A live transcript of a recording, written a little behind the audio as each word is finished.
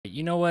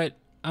you know what?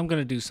 I'm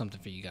gonna do something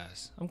for you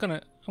guys. I'm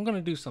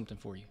gonna do something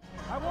for you.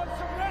 I want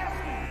some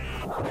nasty.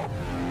 Are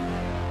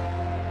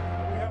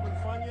we having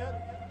fun yet?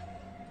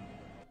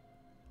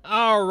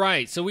 All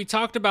right, so we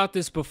talked about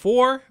this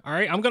before. All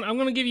right, I'm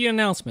gonna give you an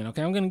announcement.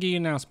 Okay, I'm gonna give you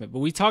an announcement. But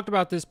we talked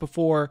about this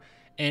before,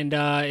 and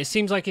it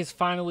seems like it's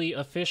finally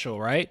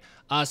official, right?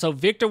 So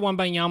Victor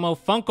Wembanyama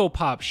Funko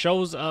Pop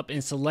shows up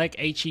in select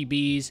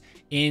HEBs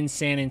in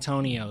San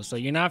Antonio. So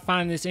you're not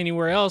finding this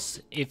anywhere else.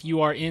 If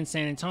you are in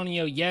San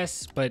Antonio,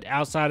 yes, but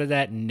outside of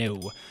that,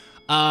 no.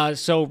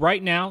 So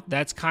right now,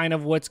 that's kind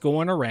of what's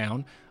going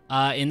around.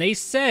 And they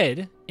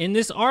said in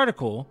this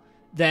article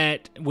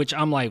that, which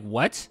I'm like,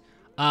 what?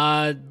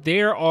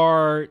 There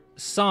are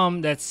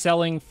some that's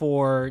selling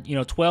for,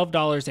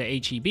 $12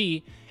 at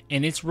HEB,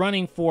 and it's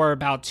running for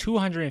about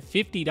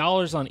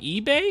 $250 on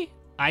eBay.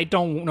 I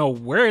don't know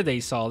where they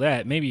saw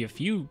that. Maybe a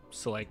few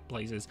select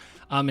places.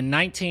 And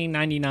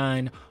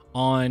 $19.99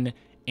 on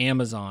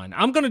Amazon.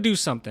 I'm going to do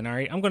something, all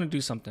right? I'm going to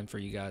do something for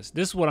you guys.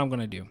 This is what I'm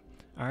going to do,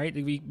 all right?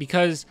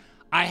 Because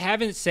I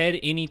haven't said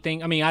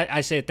anything. I mean,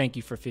 I said thank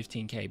you for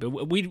 15K, but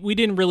we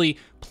didn't really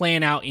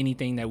plan out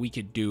anything that we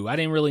could do. I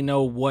didn't really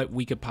know what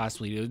we could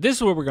possibly do. This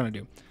is what we're going to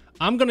do.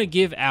 I'm going to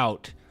give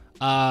out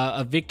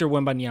a Victor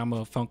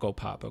Wembanyama Funko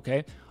Pop,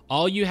 okay?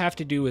 All you have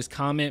to do is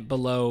comment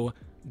below,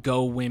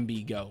 go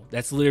Wemby go.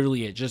 That's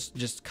literally it.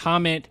 Just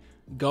comment,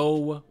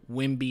 go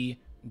Wemby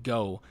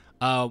go.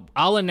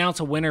 I'll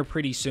announce a winner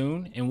pretty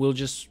soon, and we'll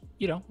just,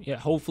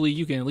 hopefully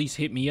you can at least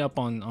hit me up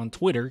on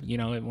Twitter,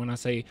 when I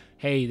say,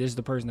 hey, this is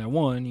the person that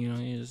won,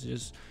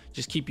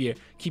 just keep your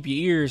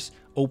ears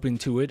open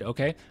to it,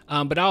 okay?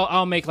 But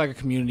I'll make like a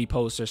community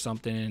post or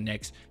something in the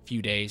next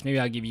few days. Maybe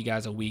I'll give you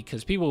guys a week,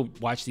 because people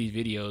watch these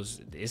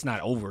videos. It's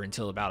not over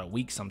until about a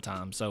week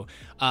sometimes. So,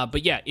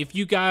 but yeah, if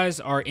you guys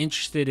are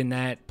interested in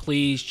that,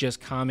 please just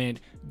comment,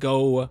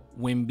 go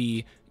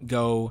Wemby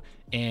go,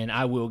 and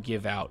I will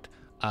give out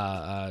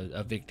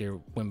a Victor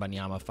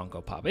Wembanyama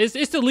Funko Pop.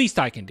 It's the least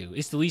I can do.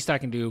 It's the least I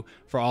can do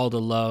for all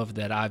the love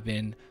that I've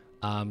been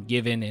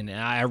given, and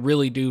I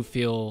really do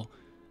feel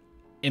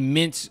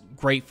immense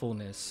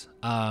gratefulness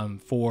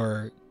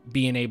for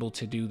being able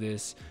to do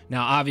this.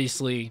 Now,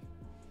 obviously,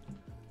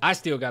 I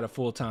still got a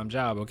full-time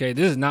job, okay?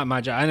 This is not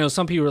my job. I know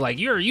some people are like,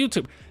 you're a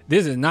YouTuber.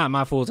 This is not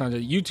my full-time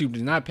job. YouTube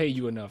does not pay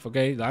you enough,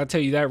 okay? I'll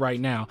tell you that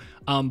right now.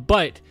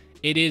 But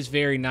it is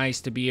very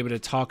nice to be able to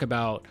talk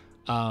about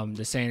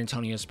the San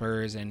Antonio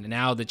Spurs, and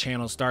now the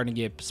channel's starting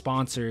to get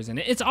sponsors, and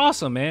it's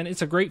awesome, man.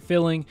 It's a great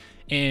feeling.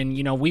 And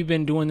we've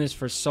been doing this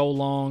for so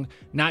long,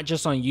 not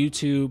just on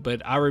YouTube,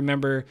 but I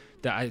remember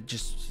that I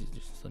just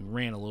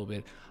ran a little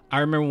bit. I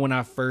remember when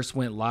I first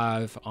went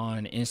live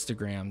on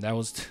Instagram. That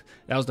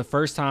was the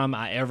first time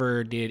I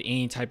ever did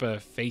any type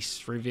of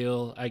face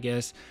reveal, I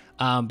guess.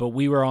 But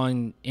we were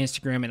on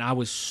Instagram, and I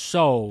was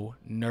so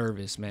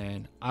nervous,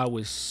 man. I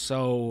was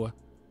so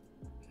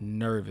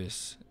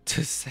nervous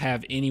to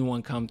have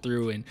anyone come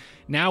through, and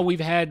now we've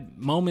had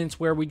moments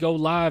where we go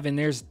live and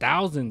there's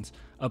thousands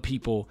of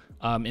people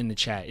in the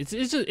chat. It's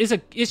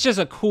just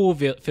a cool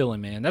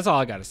feeling, man. That's all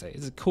I gotta say.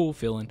 It's a cool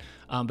feeling.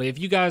 But if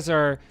you guys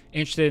are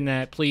interested in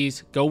that,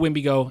 please go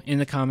Wemby go in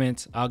the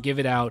comments. I'll give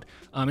it out.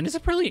 And it's a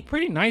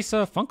pretty nice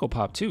Funko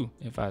Pop too,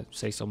 if I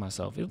say so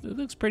myself. It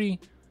looks pretty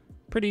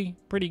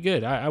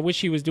good. I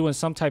wish he was doing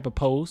some type of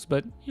pose,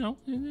 but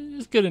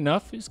it's good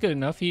enough. It's good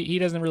enough. He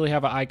doesn't really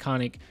have an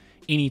iconic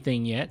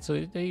anything yet,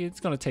 so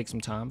it's gonna take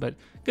some time, but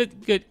good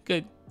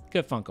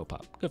Funko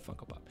Pop. Good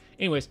Funko Pop.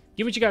 Anyways,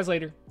 get with you guys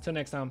later. Till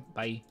next time.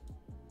 Bye.